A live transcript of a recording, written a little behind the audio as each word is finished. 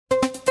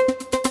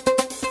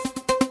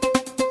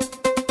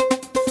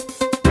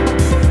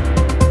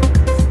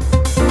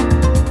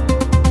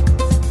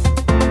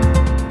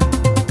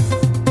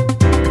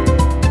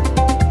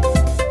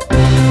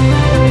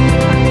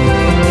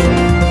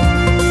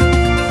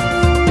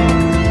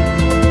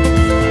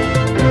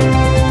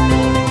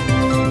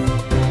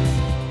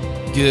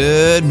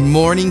Good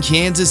morning,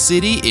 Kansas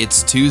City.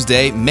 It's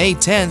Tuesday, May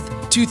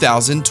 10th,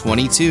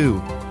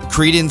 2022.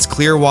 Creedence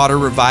Clearwater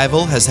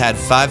Revival has had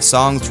 5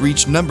 songs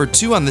reach number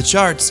 2 on the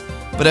charts,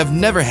 but have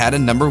never had a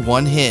number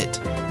 1 hit.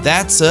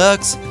 That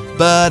sucks,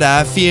 but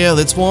I feel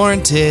it's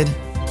warranted.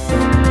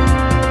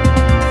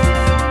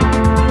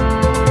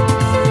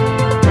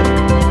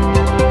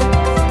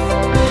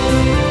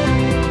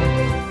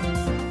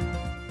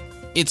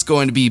 It's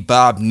going to be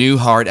Bob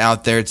Newhart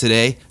out there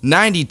today,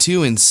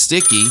 92 and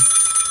sticky.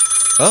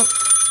 Oh,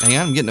 hang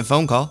on, I'm getting a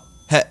phone call.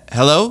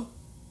 Hello?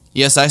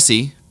 Yes, I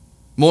see.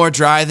 More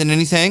dry than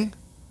anything?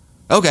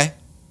 Okay,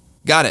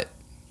 got it.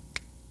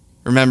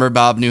 Remember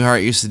Bob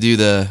Newhart used to do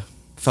the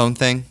phone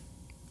thing?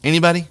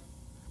 Anybody?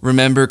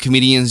 Remember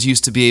comedians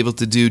used to be able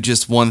to do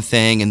just one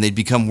thing and they'd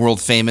become world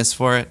famous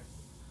for it?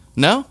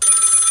 No?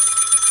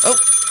 Oh,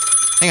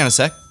 hang on a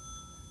sec.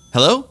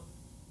 Hello?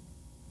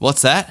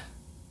 What's that?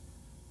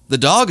 The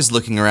dog is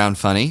looking around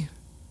funny.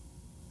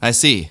 I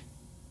see.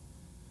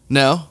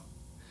 No,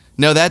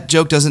 that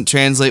joke doesn't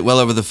translate well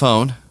over the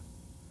phone.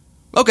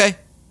 Okay.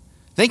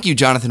 Thank you,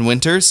 Jonathan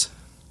Winters.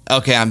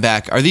 Okay, I'm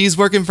back. Are these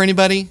working for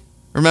anybody?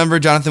 Remember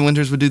Jonathan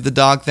Winters would do the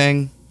dog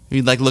thing?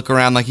 He'd look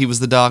around like he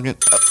was the dog.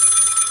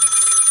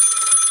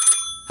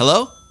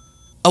 Hello?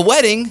 A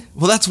wedding?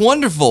 Well, that's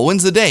wonderful.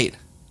 When's the date?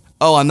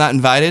 Oh, I'm not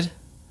invited?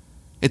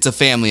 It's a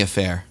family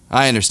affair.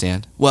 I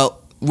understand.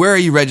 Well, where are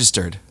you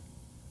registered?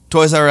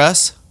 Toys R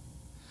Us?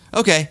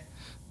 Okay.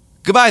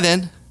 Goodbye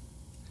then.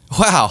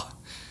 Wow,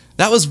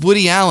 that was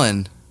Woody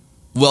Allen.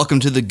 Welcome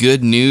to the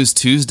Good News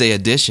Tuesday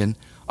edition.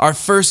 Our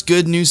first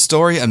good news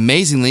story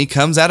amazingly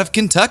comes out of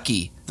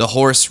Kentucky. The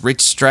horse Rich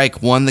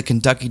Strike won the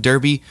Kentucky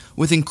Derby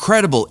with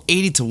incredible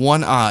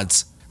 80-1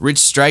 odds. Rich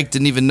Strike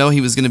didn't even know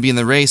he was going to be in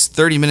the race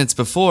 30 minutes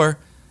before,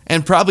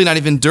 and probably not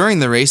even during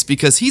the race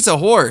because he's a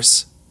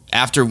horse.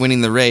 After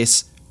winning the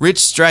race, Rich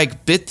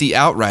Strike bit the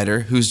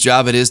outrider, whose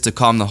job it is to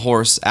calm the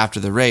horse after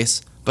the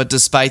race. But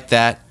despite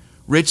that,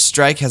 Rich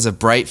Strike has a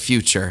bright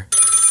future.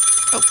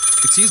 Oh,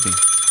 excuse me.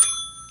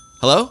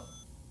 Hello?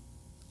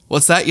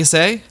 What's that you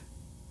say?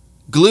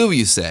 Glue,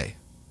 you say.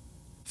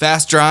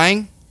 Fast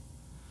drying?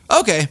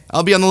 Okay,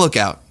 I'll be on the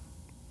lookout.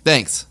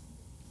 Thanks.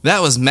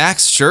 That was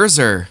Max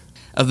Scherzer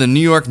of the New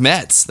York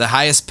Mets, the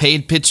highest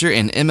paid pitcher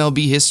in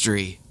MLB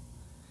history.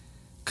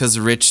 'Cause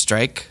Rich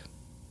Strike.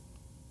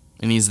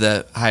 And he's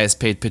the highest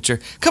paid pitcher.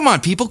 Come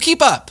on, people,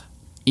 keep up!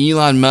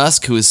 Elon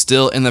Musk, who is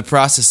still in the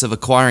process of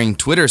acquiring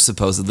Twitter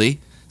supposedly,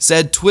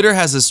 said Twitter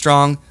has a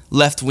strong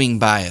left-wing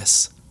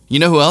bias. You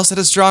know who else had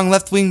a strong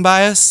left-wing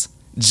bias?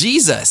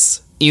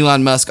 Jesus!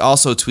 Elon Musk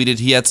also tweeted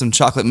he had some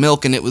chocolate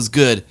milk and it was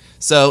good,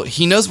 so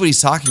he knows what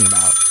he's talking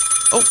about.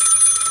 Oh,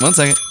 1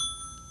 second.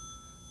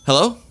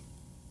 Hello?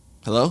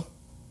 Hello?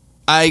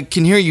 I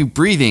can hear you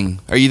breathing.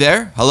 Are you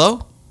there?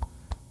 Hello?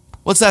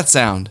 What's that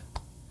sound?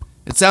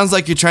 It sounds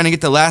like you're trying to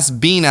get the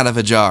last bean out of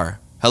a jar.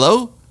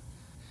 Hello?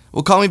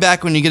 Well, call me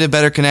back when you get a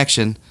better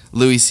connection.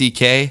 Louis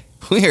C.K.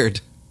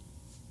 Weird.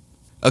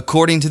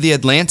 According to The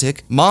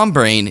Atlantic, mom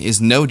brain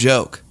is no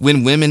joke.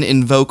 When women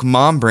invoke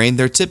mom brain,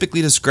 they're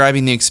typically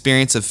describing the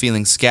experience of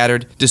feeling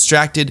scattered,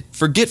 distracted,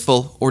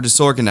 forgetful, or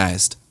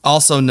disorganized,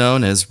 also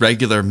known as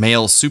regular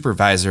male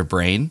supervisor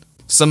brain.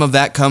 Some of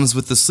that comes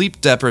with the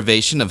sleep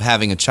deprivation of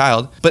having a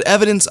child, but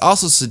evidence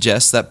also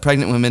suggests that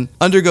pregnant women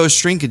undergo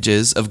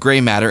shrinkages of gray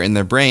matter in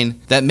their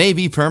brain that may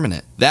be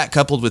permanent. That,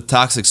 coupled with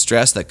toxic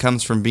stress that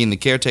comes from being the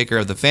caretaker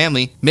of the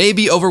family, may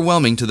be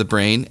overwhelming to the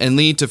brain and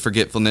lead to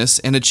forgetfulness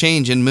and a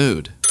change in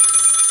mood.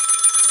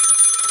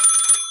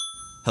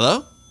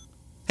 Hello?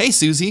 Hey,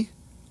 Susie.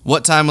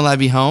 What time will I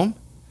be home?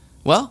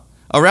 Well,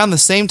 around the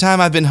same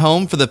time I've been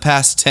home for the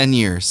past 10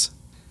 years.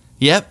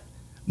 Yep,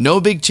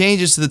 no big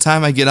changes to the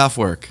time I get off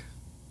work.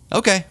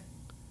 Okay.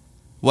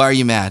 Why are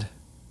you mad?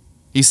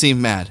 You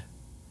seem mad.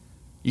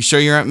 You sure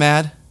you aren't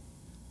mad?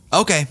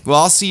 Okay,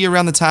 well, I'll see you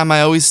around the time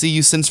I always see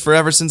you since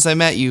forever since I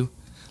met you.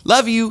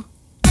 Love you.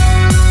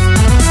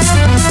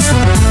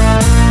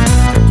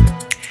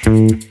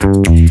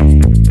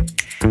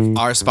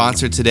 Our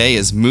sponsor today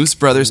is Moose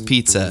Brothers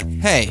Pizza.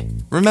 Hey,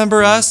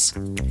 remember us?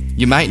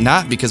 You might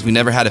not because we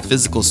never had a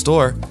physical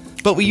store,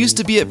 but we used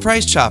to be at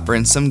Price Chopper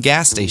and some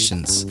gas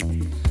stations.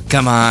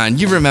 Come on,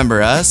 you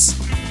remember us.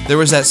 There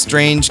was that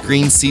strange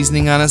green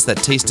seasoning on us that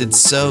tasted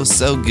so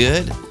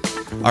good.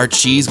 Our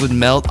cheese would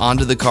melt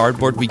onto the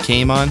cardboard we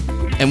came on,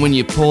 and when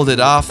you pulled it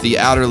off, the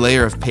outer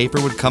layer of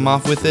paper would come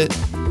off with it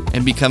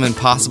and become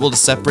impossible to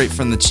separate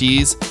from the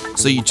cheese,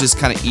 so you just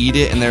kind of eat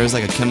it and there was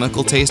like a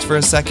chemical taste for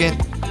a second.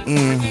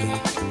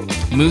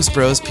 Moose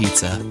Bros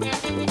Pizza.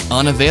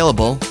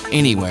 Unavailable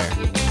anywhere.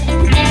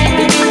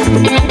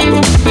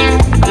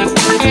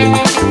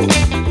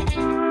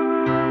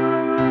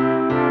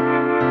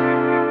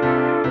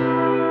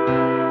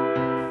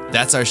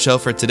 That's our show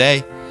for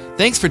today.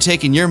 Thanks for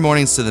taking your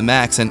mornings to the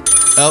max and...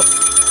 Oh,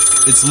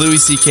 it's Louis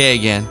C.K.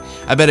 again.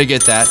 I better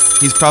get that.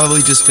 He's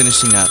probably just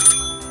finishing up.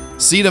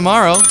 See you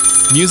tomorrow.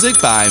 Music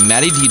by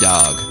Matty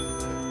D-Dog.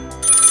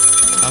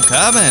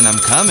 I'm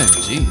coming.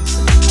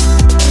 Jeez.